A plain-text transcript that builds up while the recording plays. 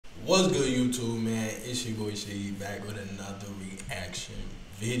What's good, YouTube, man? It's your boy Shady back with another reaction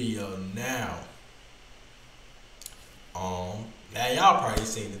video. Now y'all probably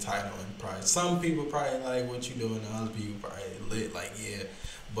seen the title and probably some people probably like what you doing, and other people probably lit like yeah.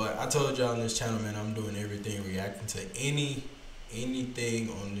 But I told y'all on this channel, man, I'm doing everything reacting to anything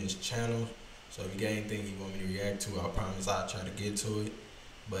on this channel. So if you got anything you want me to react to, I promise I'll try to get to it.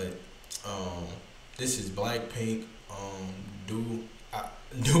 But this is Blackpink.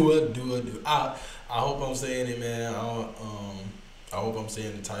 Ddu-Du. I hope I'm saying it, man. I hope I'm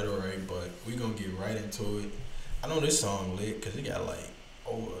saying the title right, but we gonna get right into it. I know this song lit because it got like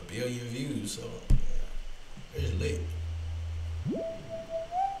over 1 billion views, so yeah, it's lit.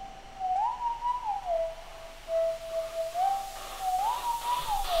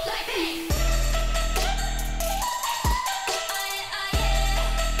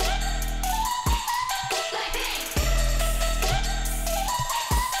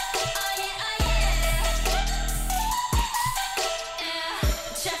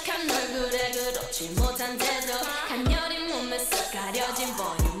 못한 태도 간녀린 몸에서 가려진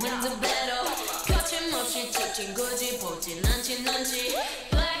볼륨은 두 배로 거침없이 찍힌 굳이 보진 않지 넌지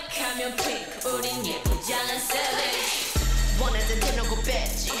Black하면 pink 우린 예쁘지 않은 savage 원하던 대놓고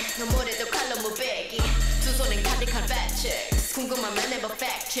뺐지 너무래도 칼로 무배기 두 손엔 가득한 fat checks 궁금하면 해봐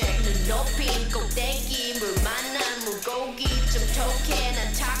fact check 눈 높인 꼭대기 물 만난 물고기 좀 톡해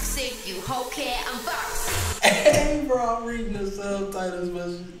난 toxic 유혹해 I'm foxy. Hey, bro, I'm reading the subtitles,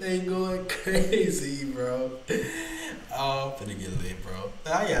 but they going crazy, bro. Oh, I'm finna get lit, bro.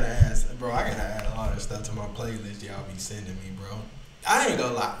 I gotta add a lot of stuff to my playlist y'all be sending me, bro. I ain't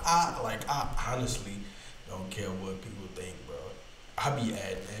gonna lie, I honestly don't care what people think, bro. I be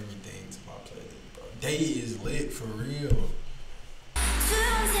adding everything to my playlist, bro. They is lit for real.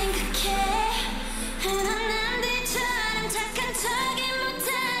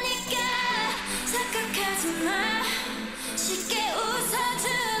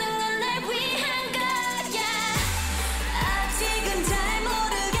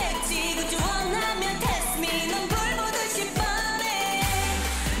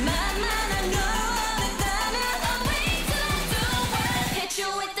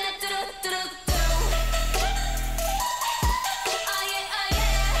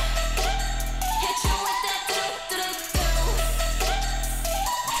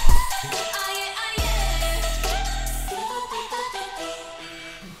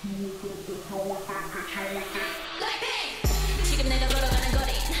 지금 내가 걸어가는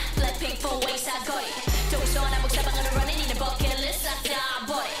거리 Blackpink four-way 사거리 동서남북 사방으로 running in a bucket list 싹 다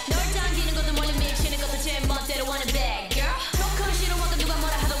버리 널 당기는 것도 멀리 미치는 것도 제 멋대로 하는 bad girl 조금 싫어하고 누가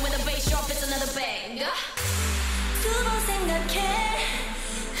뭐라 하던 when the bass drop it's another bang 두 번 생각해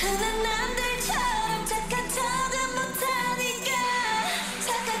흔한 남들처럼 착한 척은 못하니까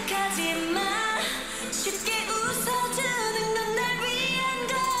착각하지 마 쉽게 웃어주는 건 날 위한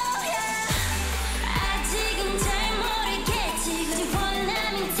거야 아직은 잘 모르겠지 굳이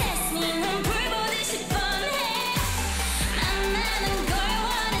원하면 test me 넌 불보듯이 뻔해 만나는 걸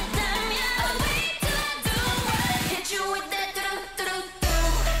원했다면 wait till I do what hit you with that 뚜두뚜두.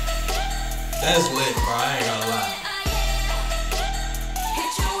 That's lit, bro. I ain't gonna lie.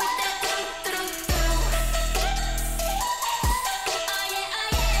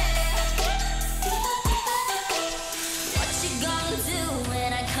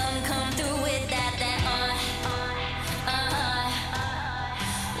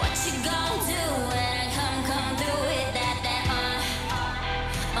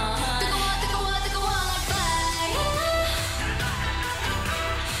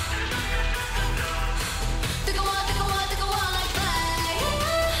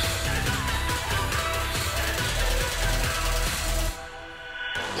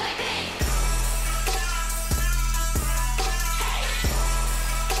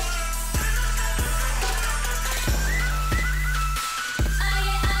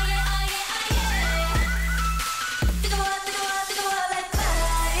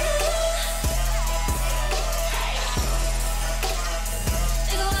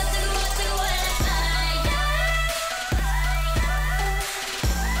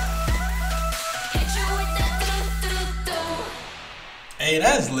 Hey,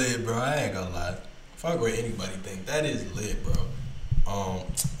 that's lit, bro. I ain't gonna lie. Fuck what anybody think. That is lit, bro. I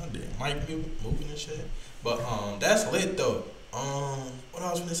did mic moving and shit. But that's lit though. What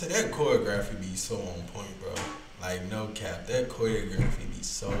I was gonna say, that choreography be so on point, bro. Like no cap, that choreography be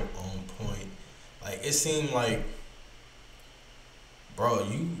so on point. Like it seemed like, bro,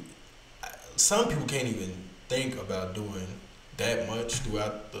 some people can't even think about doing that much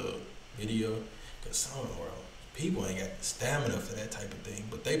throughout the video. Cause some, bro, people ain't got the stamina for that type of thing.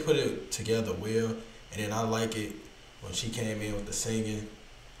 But they put it together well, and then I like it when she came in with the singing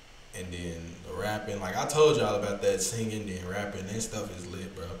and then the rapping. Like I told y'all about that singing then rapping. That stuff is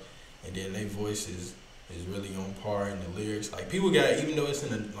lit, bro. And then they voices is really on par in the lyrics. Like people got, even though it's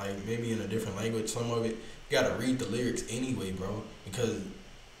in a, like maybe in a different language, some of it, you gotta read the lyrics anyway, bro. Because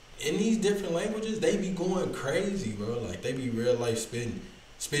in these different languages, they be going crazy, bro. Like they be real life spitting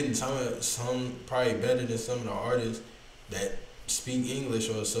some probably better than some of the artists that speak English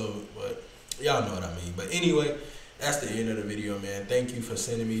or so. But y'all know what I mean. But anyway, that's the end of the video, man. Thank you for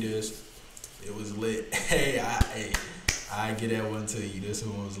sending me this. It was lit. Hey, I get that one to you. This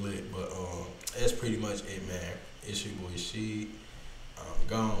one was lit. But that's pretty much it, man. It's your boy Sheed. I'm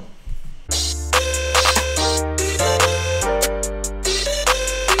gone.